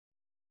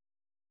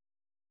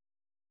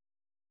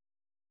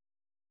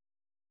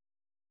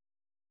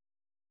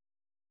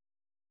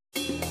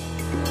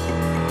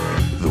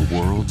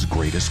world's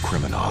greatest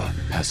criminal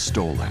has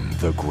stolen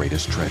the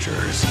greatest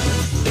treasures,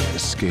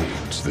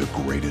 escaped the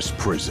greatest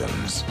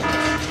prisons,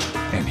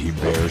 and he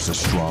bears a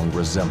strong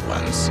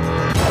resemblance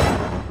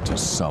to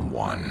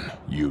someone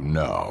you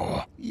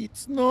know.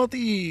 It's not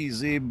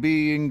easy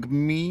being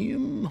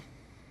mean.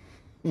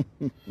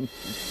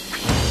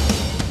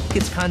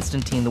 It's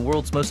Constantine, the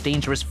world's most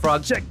dangerous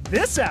frog. Check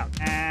this out.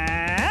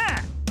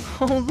 Ah!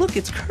 Oh, look,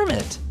 it's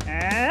Kermit.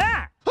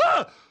 Ah!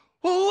 Ah!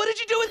 Oh, what did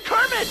you do with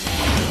Kermit?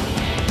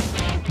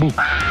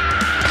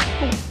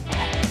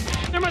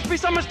 There must be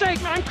some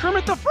mistake. I'm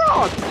Kermit the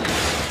Frog.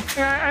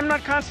 I'm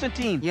not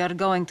Constantine. You're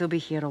going to be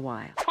here a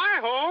while.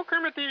 Hi-ho,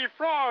 Kermit the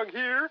Frog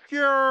here.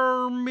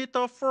 Kermit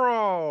the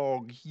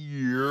Frog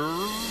here.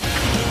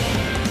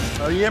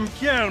 I am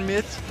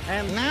Kermit,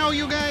 and now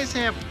you guys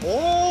have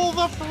all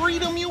the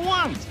freedom you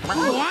want.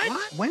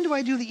 What? When do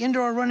I do the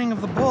indoor running of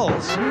the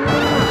bulls?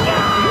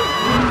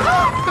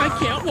 I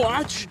can't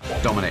watch.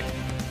 Dominic,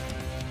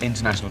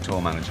 international tour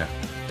manager.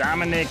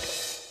 Dominic,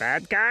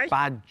 bad guy?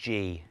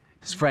 Badgie.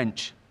 It's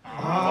French.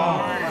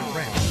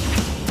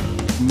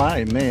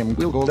 My name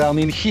will go down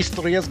in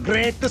history as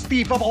greatest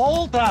thief of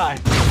all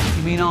time.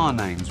 You mean our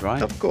names,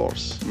 right? Of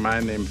course. My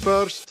name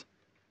first,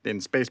 then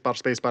spacebar,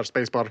 spacebar,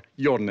 spacebar,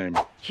 your name.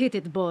 Hit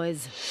it,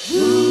 boys.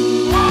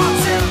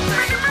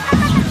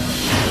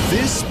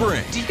 This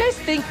spring, Do you guys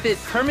think that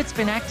Kermit's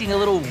been acting a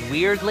little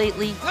weird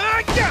lately?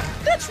 Yeah,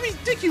 that's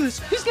ridiculous.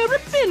 He's never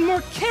been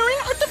more caring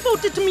or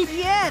devoted to me.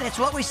 Yeah, that's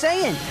what we're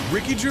saying.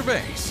 Ricky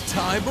Gervais,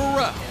 Ty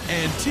Burrell,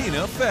 and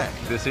Tina Fey.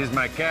 This is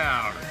my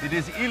car. It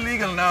is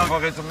illegal now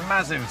for its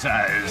massive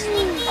size.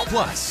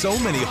 Plus, so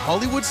many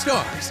Hollywood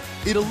stars,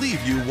 it'll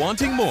leave you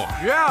wanting more.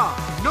 Yeah,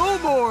 no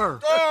more.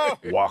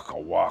 Waka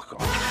waka.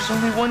 There's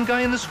only one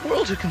guy in this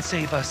world who can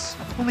save us.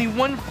 Only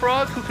one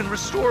frog who can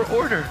restore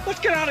order. Let's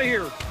get out of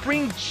here.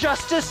 Bring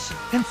justice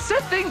and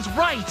set things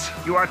right.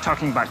 You are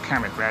talking about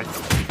Kermit, right?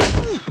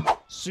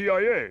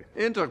 CIA.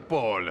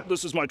 Interpol.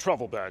 This is my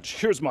travel badge.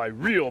 Here's my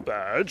real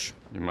badge.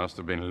 You must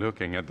have been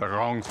looking at the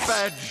wrong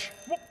badge.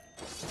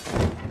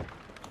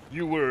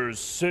 You were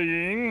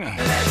saying?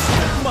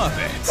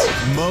 Muppets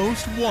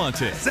Most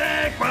Wanted.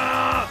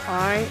 Sigma!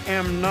 I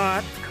am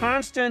not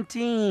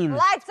Constantine.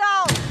 Lights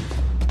out!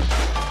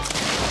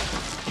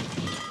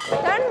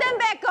 Turn them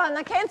back on.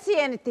 I can't see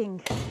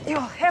anything. You'll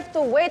have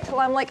to wait till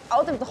I'm like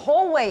out of the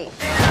hallway.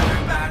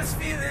 Everybody's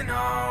feeling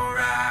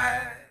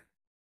alright.